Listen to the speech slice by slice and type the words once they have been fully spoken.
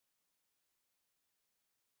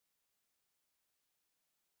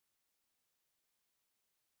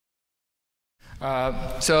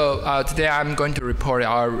Today I'm going to report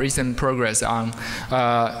our recent progress on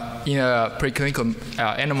in preclinical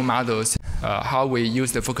animal models, how we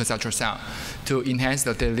use the focused ultrasound to enhance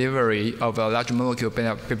the delivery of a large molecule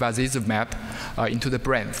Bevacizumab into the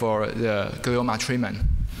brain for the glioma treatment.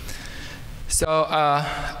 So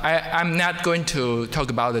I'm not going to talk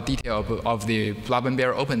about the detail of the blood-brain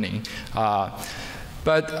barrier opening,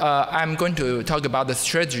 but I'm going to talk about the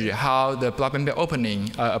strategy, how the blood-brain barrier opening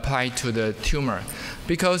apply to the tumor.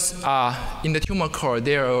 Because in the tumor core,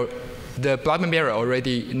 the blood-brain barrier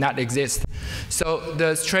already not exist. So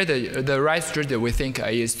the right strategy we think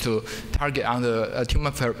is to target on the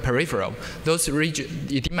tumor peripheral. Those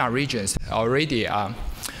edema regions already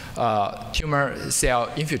tumor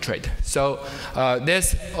cell infiltrate. So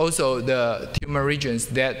there's also the tumor regions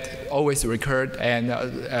that always recur and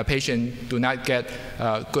patient do not get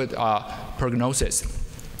good prognosis.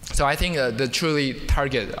 So I think the truly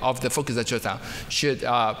target of the focused ultrasound should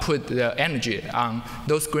put the energy on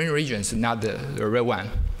those green regions, not the red one.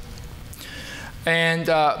 And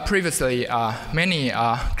previously, many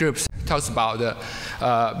groups talks about the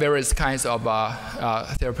various kinds of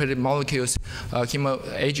therapeutic molecules, chemo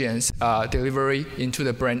agents delivery into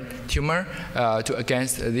the brain tumor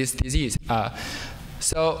against this disease.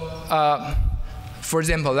 For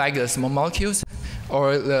example, like the small molecules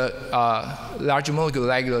or the large molecule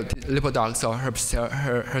like the lipodox or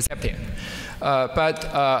Herceptin. But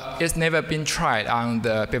it's never been tried on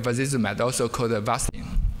the Bevacizumab, also called Avastin.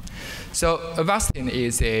 So Avastin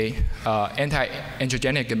is a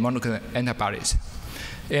anti-angiogenic monoclonal antibodies.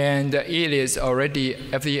 And it is already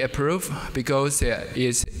FDA approved because it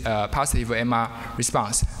is positive MR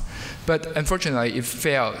response. But unfortunately, it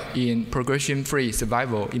failed in progression-free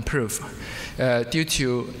survival improve due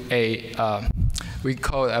to a we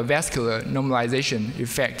call a vascular normalization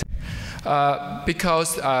effect.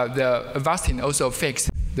 Because the Avastin also fixed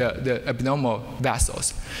the abnormal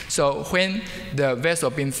vessels. So when the vessel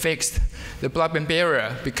being fixed, the blood-brain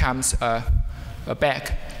barrier becomes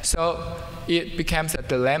back. So it becomes a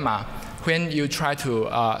dilemma when you try to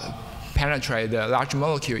penetrate the large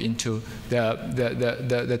molecule into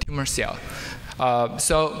the tumor cell.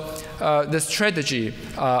 The strategy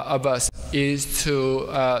of us is to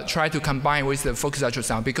try to combine with the focused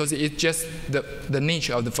ultrasound because it's just the niche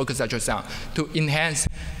of the focused ultrasound to enhance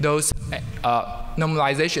those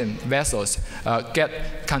normalization vessels,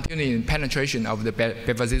 get continuing penetration of the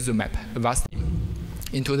Bevacizumab Avastin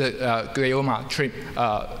into the glioma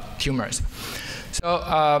tumors.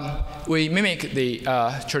 So we mimic the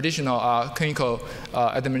traditional clinical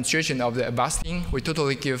administration of the Avastin. We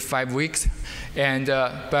totally give 5 weeks, and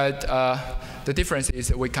but the difference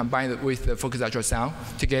is we combine it with the focused ultrasound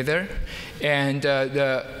together, and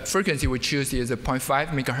the frequency we choose is 0.5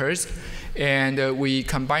 megahertz, and we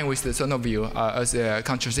combine with the Sonoview as a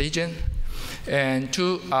contrast agent. And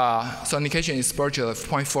two sonication exposure of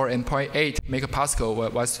 0.4 and 0.8 megapascal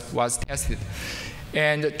was tested.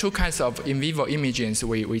 And two kinds of in vivo imagings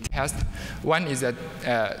we test. One is a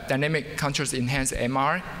dynamic contrast enhanced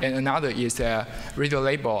MR, and another is a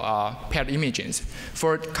radiolabel PET imagings.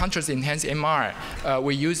 For contrast enhanced MR,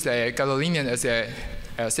 we use the gadolinium as a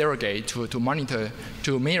surrogate to monitor,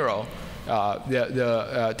 to mirror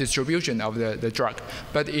the distribution of the drug.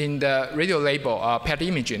 But in the radiolabel PET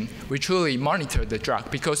imaging, we truly monitor the drug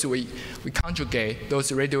because we conjugate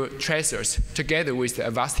those radio tracers together with the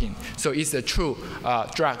Avastin. So it's a true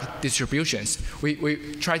drug distributions. We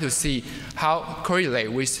try to see how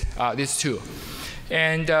correlate with these two.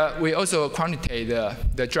 And we also quantitate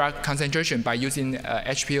the drug concentration by using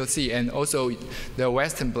HPLC and also the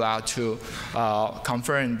Western blot to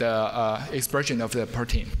confirm the expression of the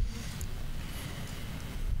protein.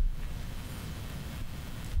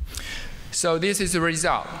 So this is the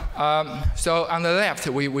result. So on the left,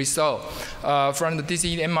 we saw from the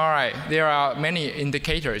DCE MRI, there are many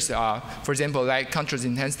indicators. For example, like contrast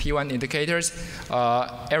enhanced T1 indicators,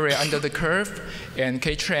 area under the curve, and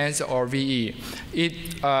K-trans or VE. It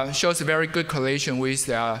shows a very good correlation with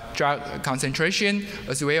drug concentration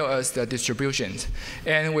as well as the distributions.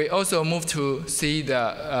 And we also moved to see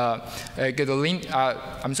the the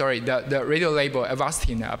radiolabel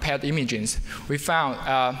Avastin PET imagings. We found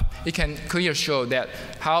it can clearly show that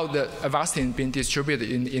how the Avastin been distributed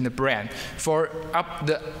in the brain. For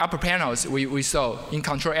the upper panels, we saw in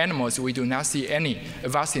control animals, we do not see any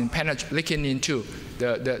Avastin leaking into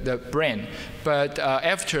the brain. But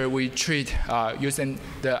after we treat using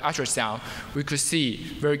the ultrasound, we could see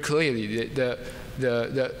very clearly the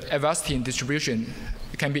Avastin distribution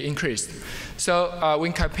can be increased. So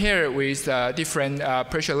when compared with different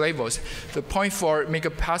pressure levels, the 0.4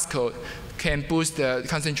 megapascal can boost the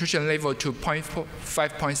concentration level to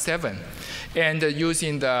 5.7. And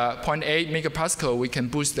using the 0.8 megapascal, we can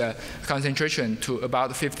boost the concentration to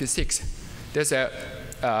about 56. There's a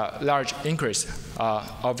large increase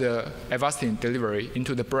of the avastin delivery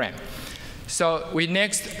into the brain. So we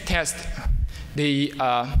next test the,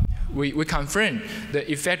 we confirm the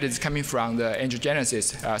effect is coming from the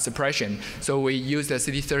angiogenesis suppression. So we use the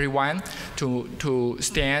CD31 to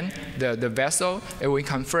stain the vessel, and we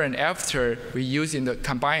confirm after we using the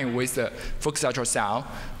combined with the focused ultrasound,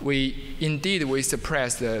 we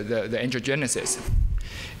suppress the angiogenesis.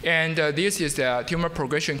 And this is the tumor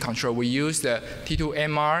progression control. We use the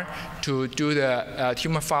T2MR to do the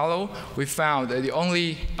tumor follow. We found that the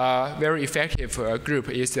only very effective group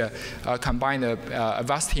is combine the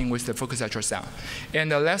avastin with the focused ultrasound. And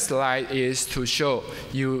the last slide is to show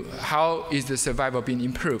you how is the survival being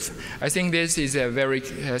improved. I think this is a very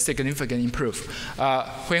significant improvement.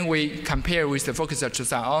 When we compare with the focused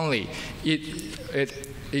ultrasound only,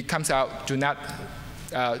 it comes out do not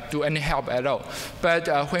do any help at all. But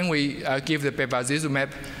when we give the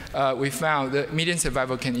Bevacizumab, we found the median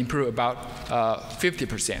survival can improve about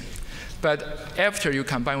 50%. But after you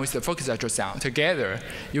combine with the focused ultrasound together,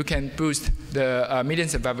 you can boost the median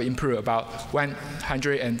survival improve about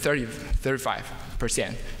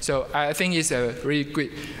 135%. So I think it's a really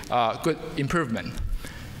good improvement.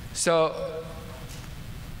 So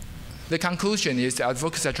the conclusion is that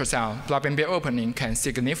focused ultrasound blood-brain barrier opening can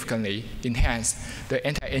significantly enhance the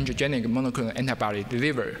anti-angiogenic monoclonal antibody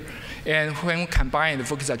delivery. And when combined the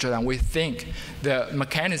focused ultrasound, we think the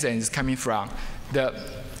mechanism is coming from the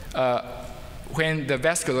when the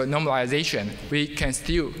vascular normalization, we can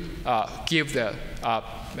still give the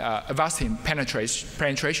avastin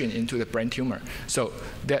penetration into the brain tumor. So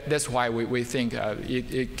that's why we think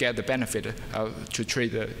it get the benefit to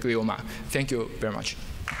treat the glioma. Thank you very much.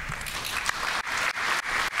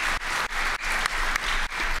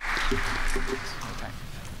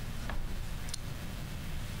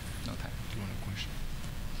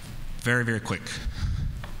 Very, very quick.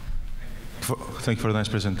 Thank you for the nice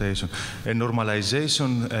presentation.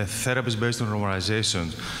 Normalization, therapies based on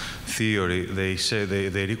normalization theory, they say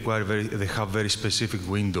they have very specific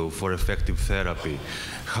window for effective therapy.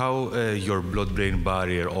 How your blood-brain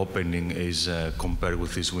barrier opening is compared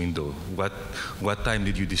with this window? What time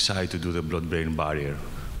did you decide to do the blood-brain barrier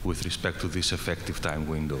with respect to this effective time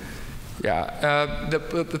window? Yeah,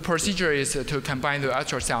 the procedure is to combine the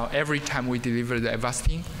ultrasound every time we deliver the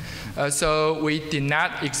avastin. So we did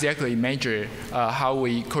not exactly measure how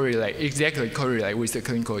we exactly correlate with the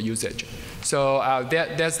clinical usage. So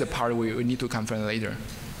that's the part we need to confirm later.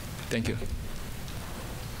 Thank you.